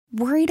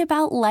Worried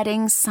about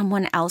letting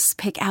someone else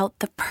pick out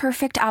the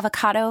perfect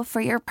avocado for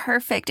your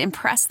perfect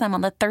impress them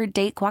on the third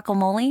date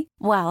guacamole?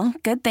 Well,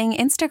 good thing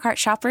Instacart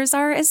shoppers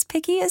are as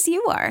picky as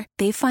you are.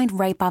 They find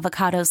ripe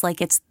avocados like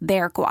it's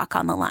their guac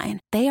on the line.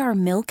 They are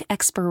milk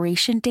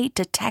expiration date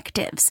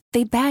detectives.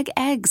 They bag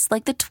eggs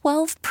like the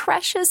 12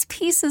 precious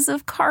pieces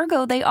of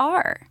cargo they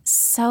are.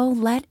 So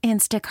let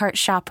Instacart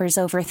shoppers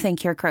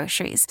overthink your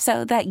groceries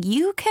so that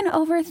you can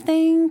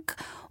overthink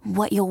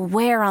what you'll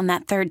wear on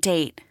that third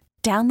date.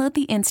 Download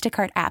the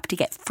Instacart app to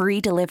get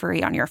free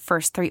delivery on your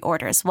first 3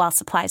 orders while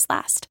supplies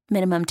last.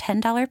 Minimum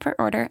 $10 per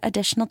order.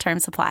 Additional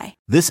terms apply.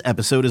 This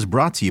episode is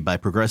brought to you by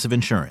Progressive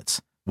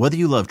Insurance. Whether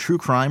you love true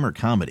crime or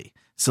comedy,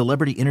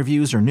 celebrity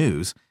interviews or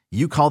news,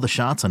 you call the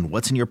shots on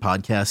what's in your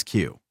podcast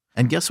queue.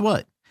 And guess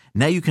what?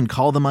 Now you can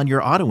call them on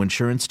your auto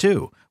insurance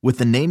too with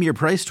the Name Your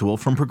Price tool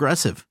from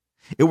Progressive.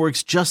 It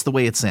works just the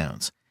way it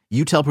sounds.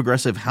 You tell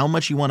Progressive how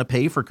much you want to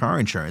pay for car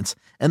insurance,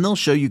 and they'll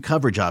show you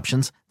coverage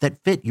options that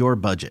fit your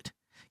budget.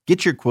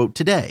 Get your quote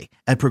today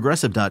at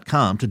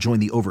Progressive.com to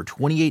join the over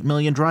 28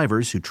 million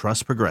drivers who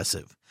trust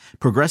Progressive.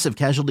 Progressive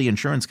Casualty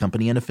Insurance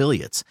Company and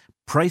Affiliates.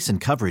 Price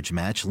and coverage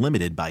match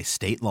limited by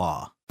state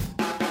law.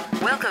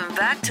 Welcome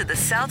back to the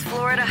South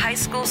Florida High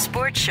School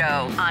Sports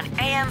Show on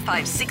AM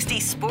 560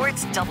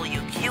 Sports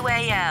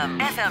WQAM,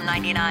 FM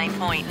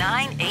 99.9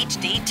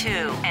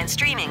 HD2, and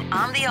streaming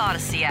on the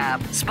Odyssey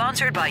app.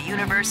 Sponsored by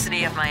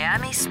University of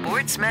Miami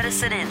Sports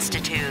Medicine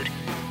Institute.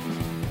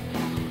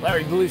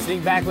 Larry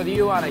Bluestein back with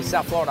you on a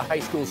South Florida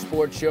High School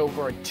Sports Show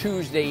for a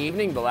Tuesday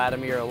evening.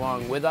 Vladimir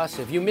along with us.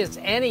 If you missed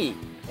any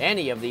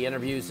of the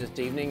interviews this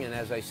evening, and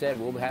as I said,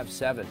 we'll have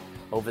 7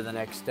 over the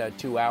next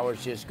 2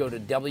 hours, just go to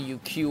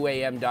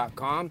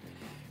WQAM.com,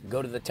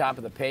 go to the top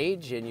of the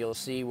page, and you'll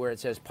see where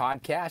it says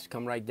podcast.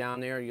 Come right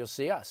down there, you'll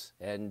see us.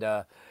 And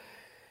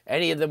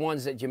any of the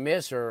ones that you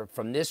miss or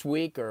from this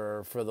week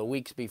or for the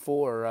weeks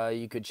before,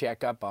 you could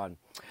check up on.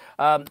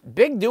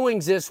 Big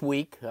doings this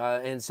week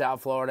in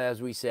South Florida,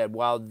 as we said,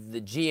 while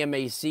the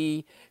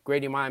GMAC,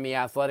 Greater Miami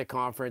Athletic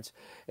Conference,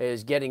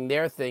 is getting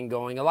their thing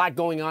going. A lot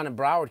going on in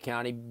Broward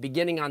County,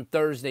 beginning on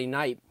Thursday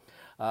night.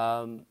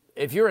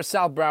 If you're a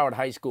South Broward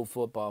High School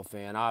football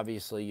fan,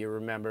 obviously you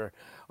remember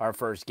our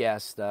first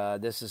guest.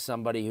 This is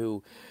somebody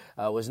who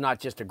was not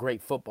just a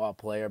great football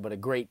player, but a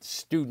great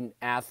student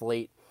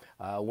athlete.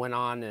 Went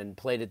on and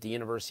played at the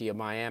University of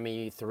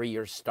Miami,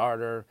 3-year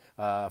starter,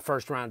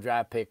 first-round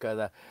draft pick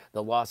of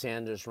the Los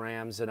Angeles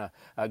Rams, and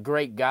a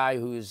great guy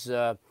who's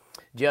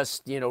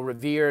just,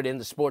 revered in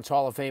the Sports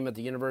Hall of Fame at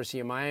the University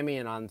of Miami.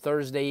 And on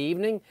Thursday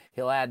evening,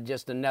 he'll add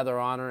just another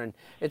honor, and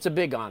it's a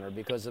big honor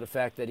because of the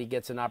fact that he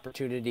gets an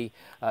opportunity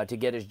to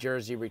get his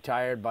jersey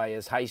retired by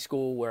his high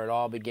school where it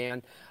all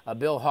began.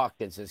 Bill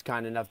Hawkins is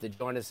kind enough to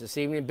join us this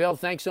evening. Bill,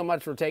 thanks so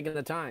much for taking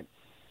the time.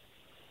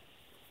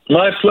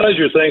 My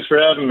pleasure. Thanks for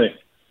having me.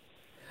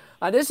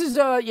 This is,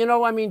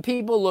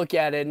 people look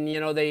at it and,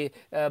 they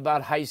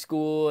about high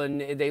school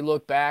and they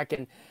look back.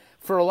 And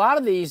for a lot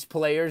of these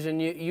players,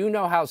 and you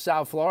know how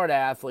South Florida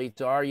athletes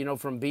are,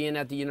 from being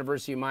at the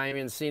University of Miami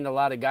and seeing a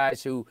lot of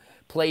guys who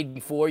played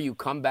before you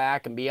come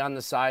back and be on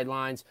the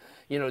sidelines,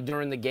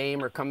 during the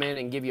game or come in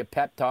and give you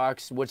pep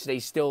talks, which they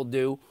still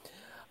do.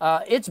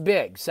 It's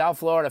big. South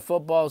Florida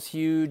football's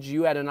huge.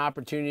 You had an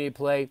opportunity to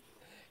play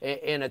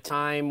in a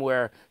time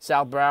where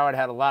South Broward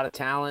had a lot of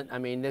talent. I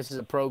mean, this is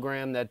a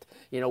program that,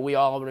 we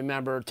all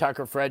remember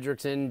Tucker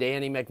Frederickson,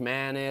 Danny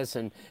McManus,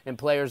 and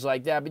players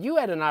like that. But you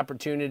had an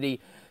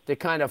opportunity to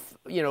kind of,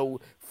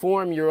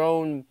 form your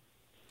own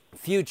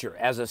future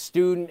as a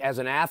student, as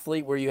an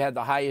athlete, where you had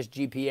the highest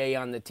GPA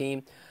on the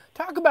team.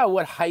 Talk about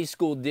what high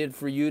school did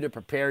for you to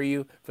prepare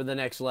you for the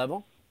next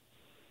level.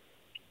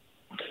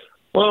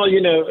 Well,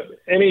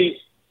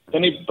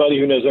 anybody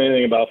who knows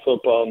anything about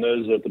football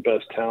knows that the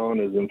best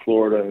talent is in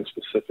Florida, and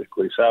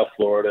specifically South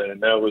Florida,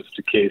 and that was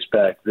the case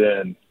back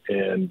then.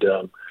 And,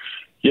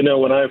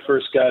 when I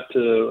first got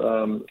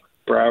to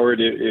Broward,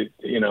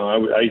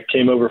 I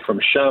came over from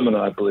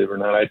Chaminade, believe it or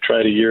not. I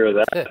tried a year of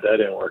that. That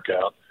didn't work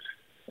out.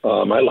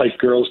 I like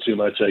girls too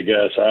much, I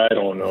guess. I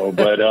don't know.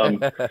 But I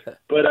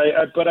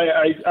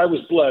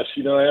was blessed.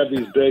 I had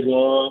these big,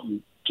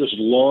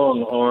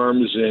 long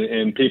arms,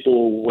 and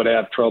people would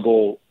have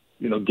trouble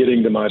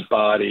getting to my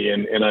body,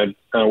 and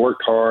I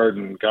worked hard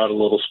and got a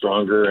little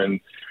stronger.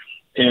 And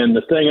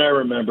the thing I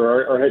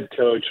remember, our head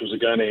coach was a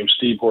guy named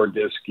Steve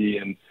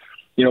Hordisky, and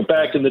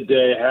back in the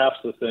day, half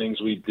the things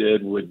we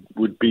did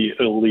would be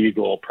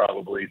illegal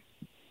probably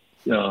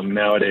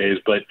nowadays.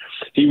 But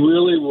he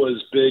really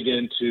was big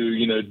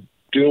into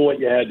doing what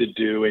you had to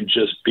do and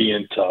just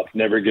being tough,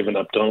 never giving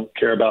up. Don't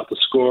care about the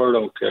score,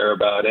 don't care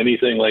about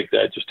anything like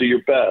that. Just do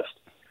your best.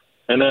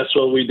 And that's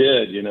what we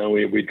did.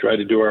 We tried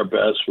to do our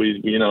best.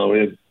 We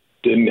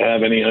didn't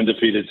have any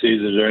undefeated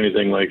seasons or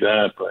anything like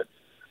that, but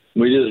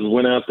we just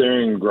went out there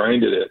and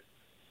grinded it.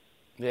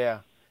 Yeah.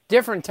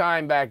 different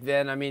time back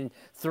then. I mean,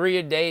 3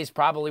 a days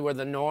probably were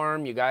the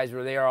norm. You guys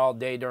were there all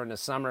day during the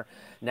summer.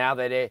 Now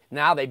they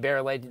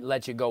barely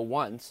let you go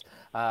once.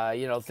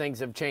 Things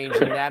have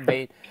changed in that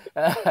vein.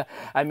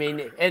 I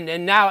mean,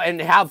 and now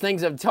how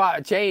things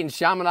have changed.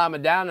 Chaminade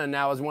Madonna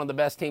now is one of the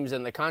best teams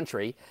in the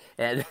country,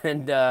 and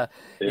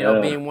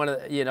being one of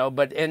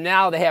and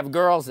now they have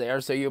girls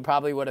there, so you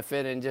probably would have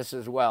fit in just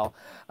as well.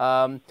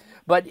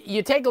 But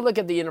you take a look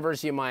at the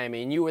University of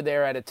Miami, and you were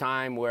there at a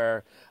time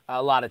where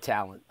a lot of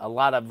talent, a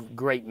lot of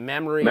great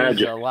memories,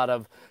 Magic. A lot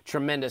of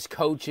tremendous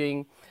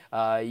coaching.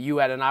 You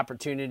had an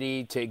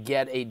opportunity to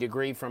get a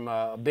degree from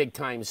a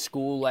big-time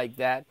school like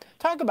that.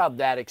 Talk about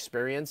that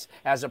experience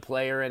as a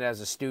player and as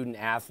a student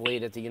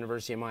athlete at the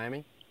University of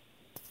Miami.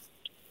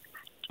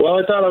 Well,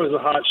 I thought I was a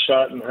hot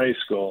shot in high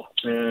school,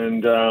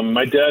 and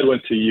my dad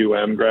went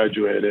to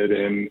graduated,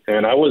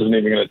 and I wasn't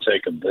even going to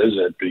take a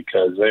visit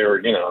because they were,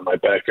 in my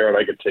backyard.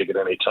 I could take it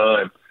any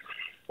time.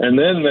 And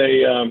then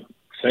they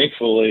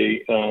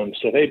thankfully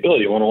said, "Hey, Bill,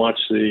 you want to watch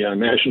the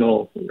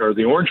National or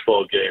the Orange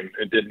Bowl game?"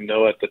 I didn't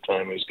know at the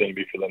time it was going to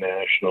be for the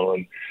National,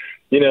 and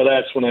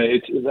that's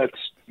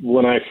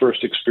when I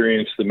first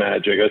experienced the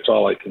magic. That's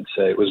all I can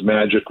say. It was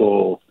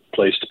magical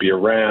place to be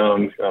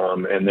around,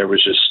 and there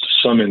was just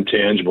some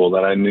intangible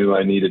that I knew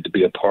I needed to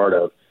be a part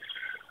of.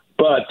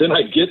 But then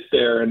I get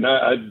there, and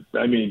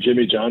I mean,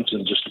 Jimmy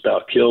Johnson just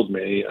about killed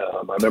me.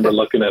 I remember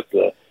looking at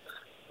the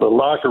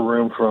locker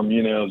room from,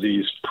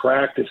 these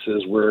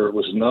practices where it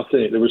was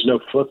nothing, there was no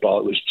football,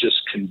 it was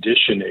just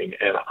conditioning,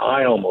 and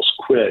I almost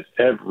quit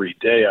every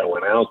day I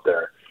went out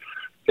there.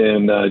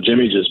 And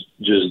Jimmy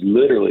just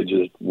literally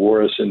just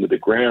wore us into the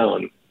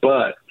ground.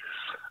 But,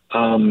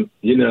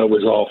 it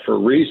was all for a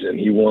reason.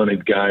 He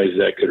wanted guys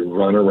that could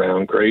run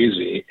around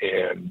crazy,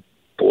 and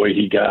boy,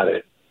 he got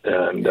it.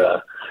 And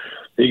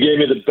he gave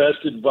me the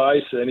best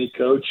advice any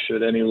coach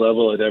at any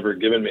level had ever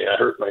given me. I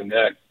hurt my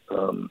neck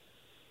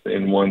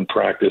in one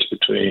practice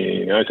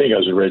I think I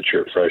was a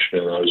redshirt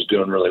freshman, and I was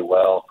doing really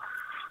well.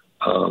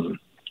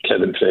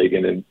 Kevin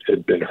Fagan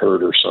had been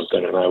hurt or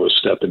something, and I was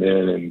stepping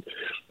in and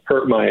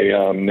hurt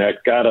my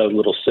neck, got a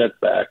little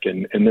setback,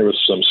 and there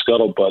was some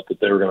scuttlebutt that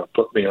they were going to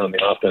put me on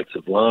the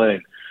offensive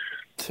line.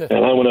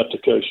 And I went up to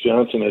Coach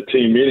Johnson at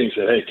team meeting and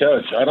said, "Hey,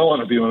 Coach, I don't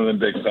want to be one of them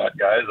big fat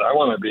guys. I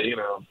want to be,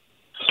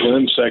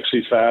 slim,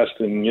 sexy, fast,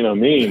 and,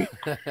 mean."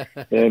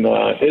 And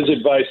his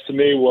advice to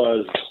me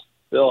was,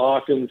 "Bill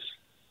Hawkins,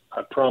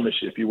 I promise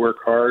you, if you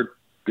work hard,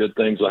 good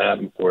things will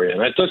happen for you."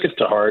 And I took it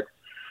to heart,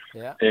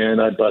 and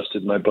I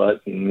busted my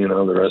butt, and,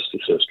 the rest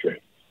is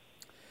history.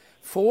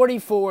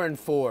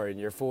 44-4 in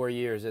your 4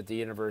 years at the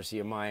University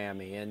of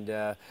Miami. And,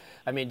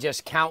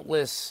 just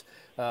countless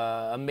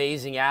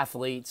amazing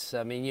athletes.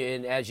 I mean,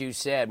 and as you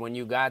said, when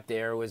you got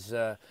there, was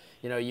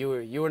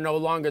you were no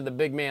longer the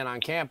big man on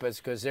campus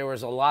because there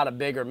was a lot of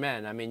bigger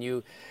men. I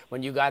mean,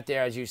 when you got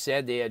there, as you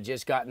said, they had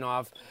just gotten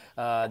off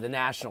the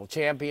national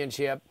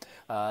championship.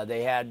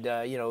 They had,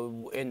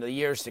 in the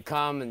years to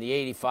come, in the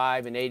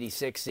 85 and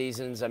 86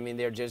 seasons, I mean,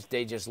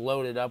 they just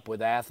loaded up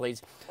with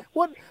athletes.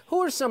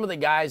 Who are some of the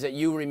guys that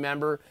you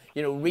remember,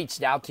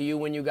 reached out to you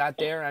when you got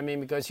there? I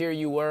mean, because here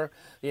you were,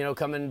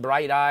 coming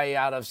bright-eyed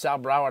out of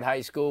South Broward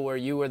High School where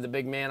you were the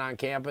big man on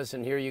campus,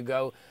 and here you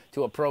go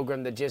to a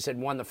program that just had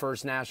won the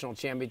first national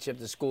championship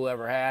the school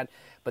ever had,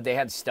 but they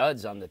had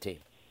studs on the team.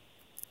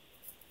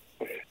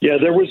 Yeah,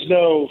 there was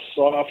no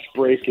soft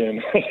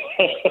break-in.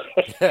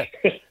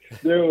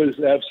 There was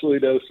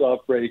absolutely no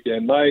soft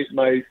break-in. My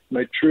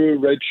true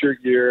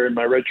redshirt year and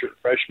my redshirt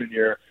freshman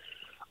year,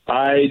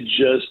 I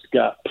just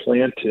got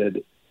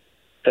planted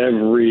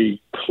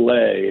every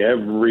play,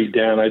 every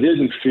down. I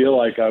didn't feel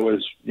like I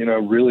was,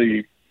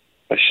 really,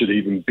 I should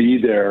even be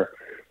there.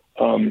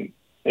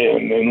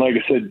 And like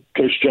I said,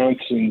 Coach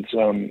Johnson's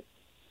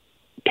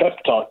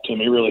pep talk to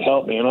me really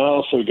helped me. And I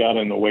also got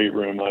in the weight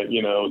room.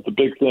 The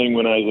big thing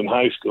when I was in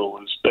high school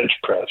was bench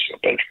press.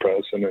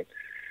 And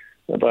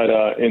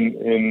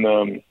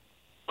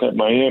at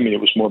Miami,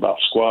 it was more about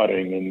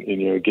squatting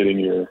and getting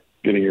your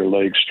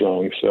legs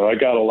strong. So I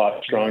got a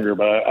lot stronger.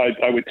 But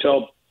I would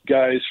tell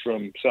guys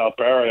from South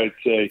Broward, I'd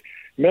say,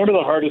 "Remember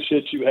the hardest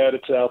hits you had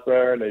at South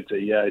Broward?" And they'd say,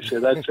 "Yeah." I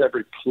said, "That's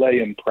every play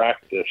in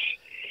practice."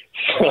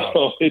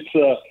 So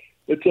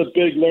it's a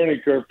big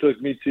learning curve. It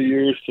took me 2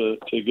 years to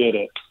get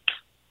it.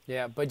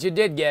 Yeah, but you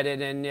did get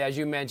it. And as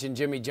you mentioned,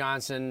 Jimmy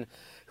Johnson,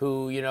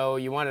 who,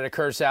 you wanted to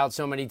curse out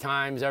so many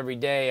times every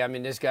day. I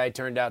mean, this guy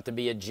turned out to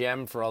be a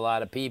gem for a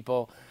lot of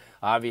people.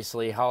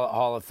 Obviously,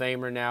 Hall of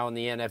Famer now in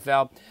the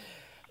NFL.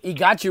 He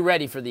got you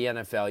ready for the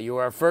NFL. You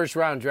were a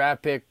first-round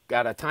draft pick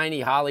out of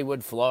tiny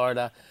Hollywood,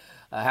 Florida,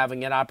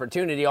 having an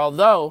opportunity.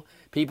 Although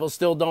people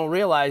still don't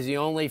realize the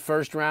only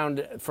first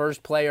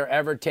player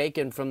ever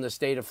taken from the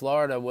state of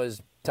Florida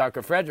was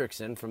Tucker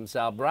Frederickson from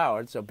South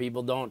Broward. So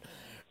people don't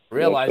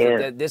realize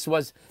that this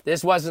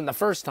wasn't the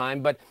first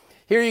time. But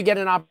here you get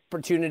an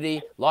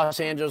opportunity, Los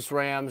Angeles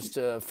Rams,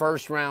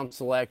 first-round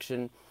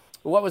selection.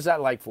 What was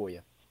that like for you?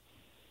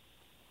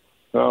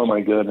 Oh,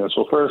 my goodness.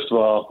 Well, first of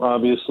all,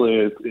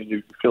 obviously,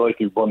 you feel like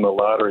you've won the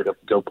lottery to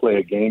go play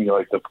a game you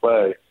like to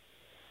play.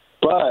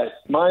 But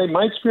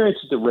my experience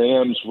at the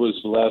Rams was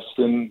less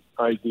than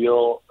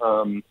ideal.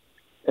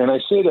 And I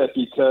say that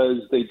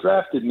because they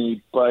drafted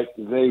me, but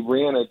they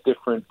ran a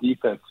different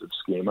defensive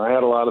scheme. I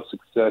had a lot of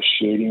success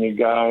shading a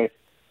guy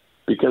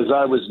because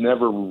I was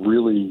never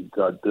really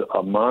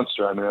a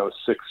monster. I mean, I was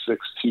 6'6",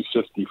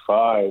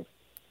 255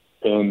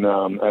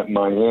 at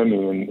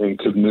Miami and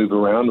could move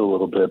around a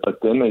little bit. But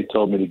then they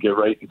told me to get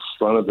right in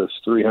front of this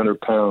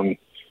 300-pound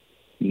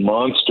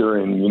monster,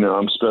 and,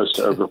 I'm supposed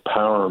to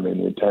overpower him.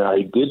 And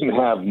I didn't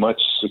have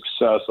much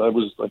success. I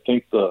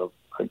think the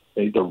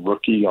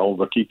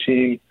all-rookie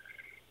team.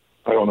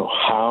 I don't know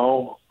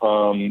how.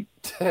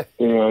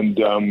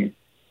 And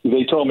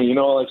they told me,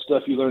 all that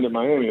stuff you learned at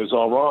Miami was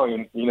all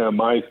wrong. And,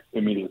 my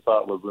immediate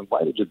thought was, well,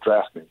 why did you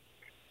draft me?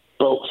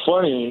 But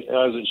funny,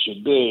 as it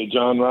should be,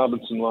 John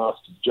Robinson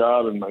lost his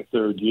job in my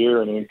third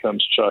year, and in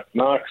comes Chuck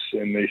Knox.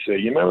 And they say,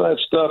 you remember that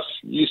stuff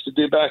you used to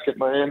do back at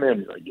Miami?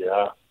 I'm like,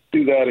 yeah,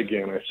 do that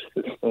again. I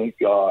said, thank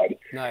God.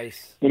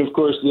 Nice. And, of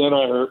course, then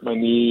I hurt my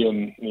knee,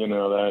 and,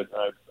 that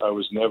I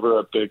was never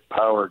a big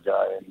power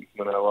guy. And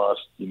when I lost,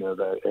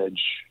 that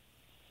edge,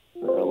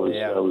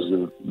 that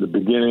was the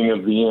beginning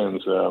of the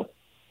end. So,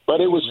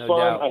 but it was fun.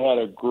 Doubt. I had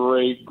a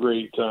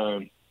great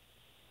time.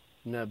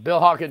 Now, Bill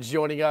Hawkins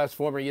joining us,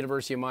 former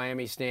University of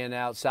Miami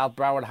standout. South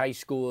Broward High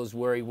School is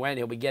where he went.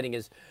 He'll be getting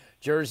his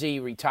jersey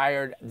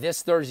retired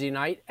this Thursday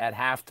night at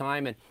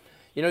halftime. And,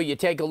 you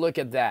take a look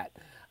at that.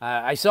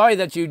 I saw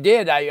that you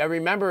did. I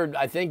remember,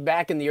 I think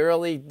back in the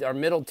early or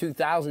middle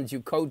 2000s,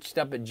 you coached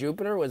up at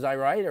Jupiter. Was I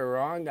right or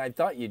wrong? I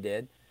thought you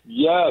did.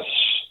 Yes,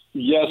 I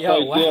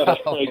wow. did. I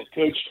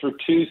coached for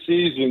 2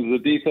 seasons, the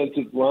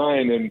defensive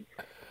line,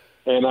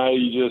 and I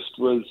just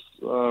was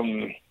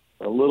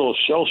a little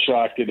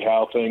shell-shocked at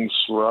how things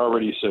were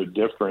already so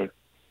different.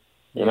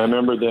 And I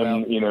remember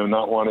them,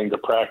 not wanting to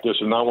practice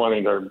and not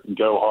wanting to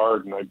go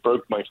hard. And I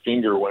broke my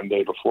finger one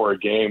day before a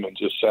game and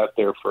just sat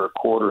there for a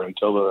quarter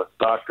until the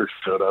doctor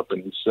showed up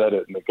and he said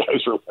it. And the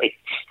guys were like,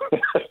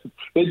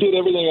 they did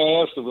everything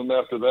I asked of them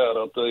after that,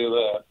 I'll tell you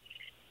that.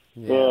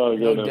 Yeah, oh,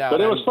 goodness. No doubt.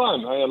 But it was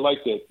fun. I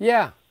liked it.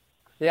 Yeah,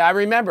 I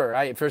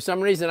remember. For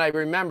some reason, I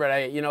remembered.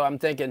 I'm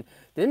thinking,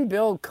 didn't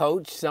Bill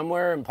coach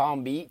somewhere in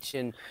Palm Beach?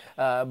 And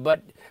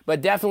but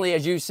definitely,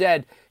 as you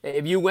said,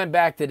 if you went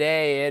back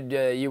today,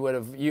 Ed, you would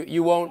have.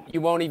 You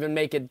won't even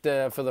make it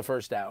for the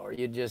first hour.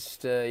 You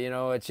just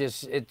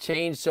it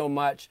changed so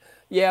much.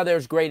 Yeah,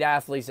 there's great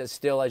athletes that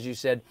still, as you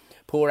said,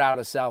 pour out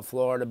of South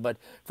Florida, but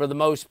for the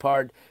most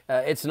part,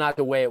 it's not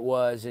the way it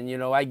was. And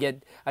I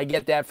get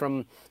that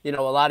from a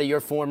lot of your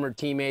former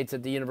teammates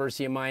at the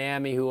University of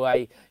Miami, who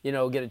I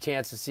get a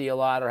chance to see a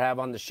lot or have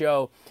on the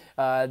show.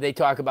 They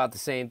talk about the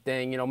same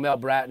thing. Mel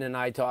Bratton and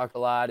I talk a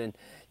lot, and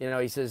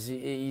he says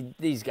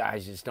these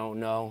guys just don't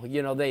know.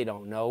 They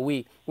don't know.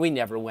 We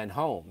never went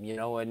home.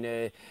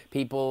 And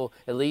people,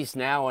 at least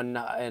now in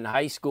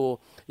high school,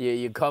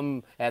 you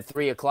come at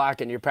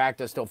 3:00 and you're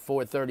practice till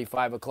 4:30,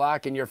 5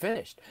 o'clock, and you're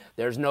finished.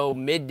 There's no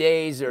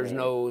middays. There's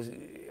no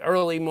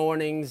early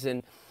mornings,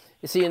 and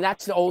see, and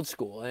that's the old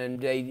school.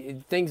 And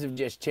things have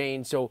just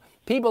changed. So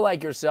people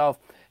like yourself,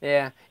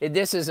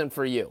 this isn't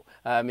for you.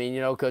 I mean,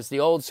 because the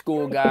old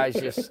school guys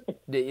just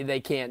they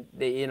can't.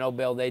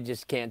 Bill, they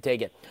just can't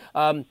take it.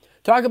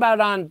 Talk about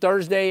it on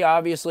Thursday.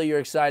 Obviously, you're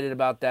excited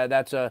about that.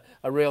 That's a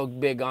real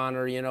big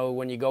honor.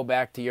 When you go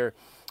back to your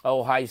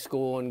high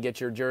school and get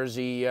your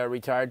jersey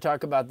retired.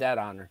 Talk about that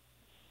honor.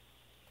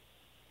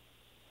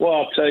 Well,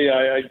 I'll tell you,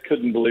 I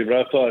couldn't believe it.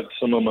 I thought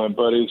some of my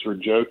buddies were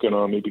joking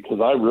on me because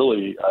I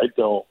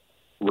don't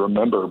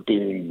remember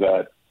being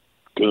that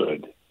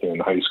good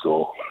in high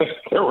school.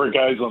 There were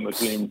guys on the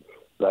team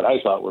that I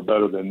thought were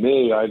better than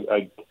me.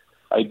 I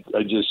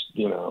just,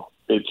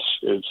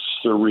 it's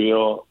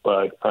surreal,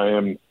 but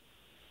I'm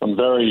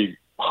very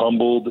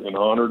humbled and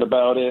honored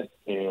about it.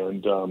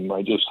 And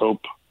I just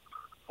hope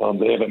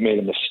they haven't made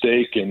a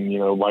mistake. And,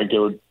 I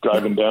go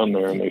driving down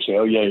there and they say,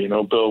 oh yeah,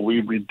 Bill,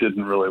 we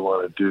didn't really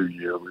want to do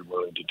you. We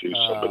wanted to do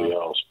somebody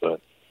else. But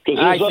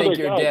I think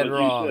you're dead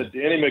wrong. You said,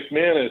 Danny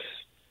McManus.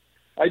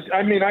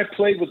 I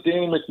played with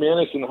Danny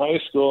McManus in high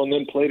school and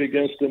then played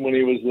against him when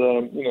he was,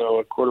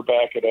 a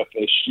quarterback at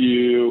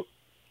FSU.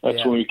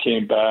 That's when we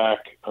came back.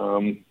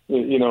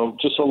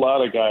 Just a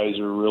lot of guys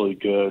are really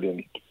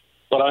good.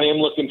 But I am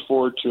looking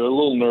forward to it. A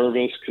little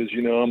nervous because,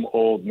 I'm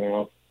old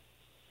now.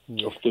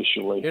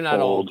 Officially. You're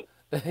not old.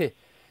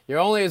 You're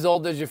only as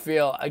old as you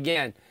feel.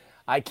 Again,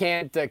 I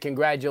can't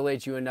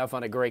congratulate you enough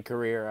on a great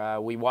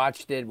career. We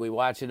watched it. We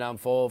watched it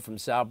unfold from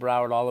South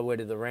Broward all the way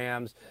to the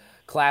Rams.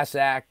 Class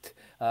act.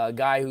 A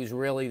guy who's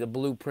really the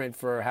blueprint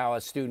for how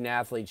a student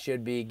athlete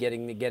should be,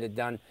 getting to get it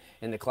done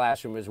in the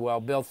classroom as well.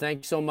 Bill,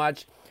 thanks so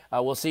much.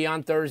 We'll see you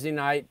on Thursday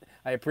night.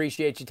 I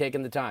appreciate you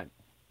taking the time.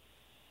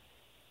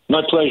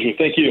 My pleasure.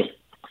 Thank you.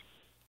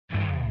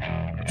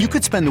 You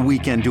could spend the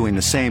weekend doing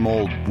the same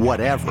old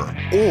whatever,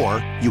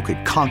 or you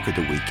could conquer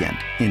the weekend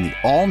in the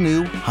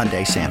all-new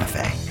Hyundai Santa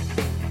Fe.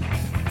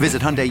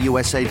 Visit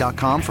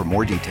HyundaiUSA.com for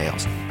more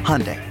details.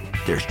 Hyundai,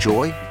 there's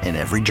joy in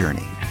every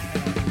journey.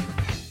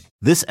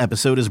 This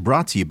episode is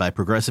brought to you by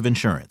Progressive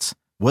Insurance.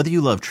 Whether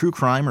you love true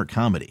crime or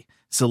comedy,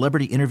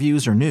 celebrity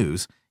interviews, or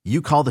news,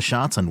 you call the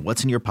shots on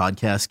what's in your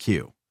podcast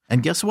queue.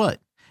 And guess what?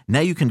 Now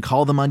you can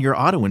call them on your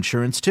auto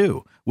insurance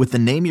too with the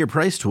Name Your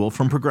Price tool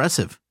from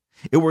Progressive.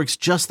 It works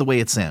just the way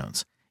it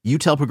sounds. You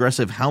tell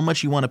Progressive how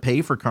much you want to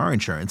pay for car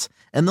insurance,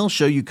 and they'll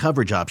show you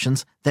coverage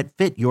options that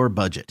fit your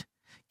budget.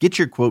 Get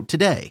your quote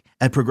today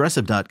at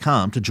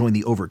Progressive.com to join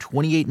the over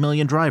 28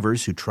 million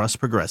drivers who trust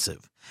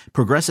Progressive.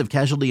 Progressive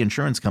Casualty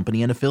Insurance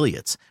Company and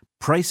Affiliates.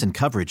 Price and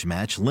coverage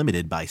match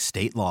limited by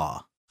state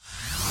law.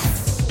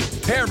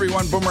 Hey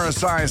everyone, Boomer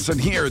Esiason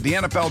here. The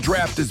NFL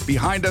Draft is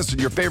behind us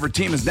and your favorite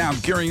team is now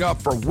gearing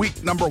up for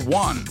week number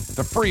 1.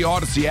 The free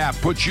Odyssey app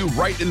puts you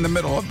right in the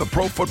middle of the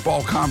pro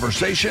football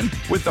conversation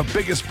with the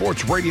biggest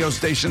sports radio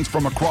stations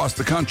from across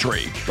the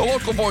country. The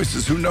local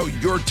voices who know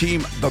your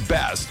team the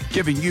best,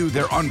 giving you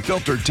their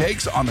unfiltered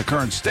takes on the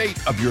current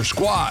state of your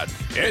squad.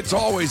 It's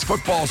always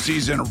football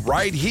season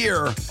right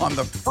here on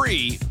the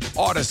free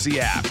Odyssey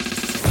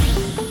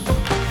app.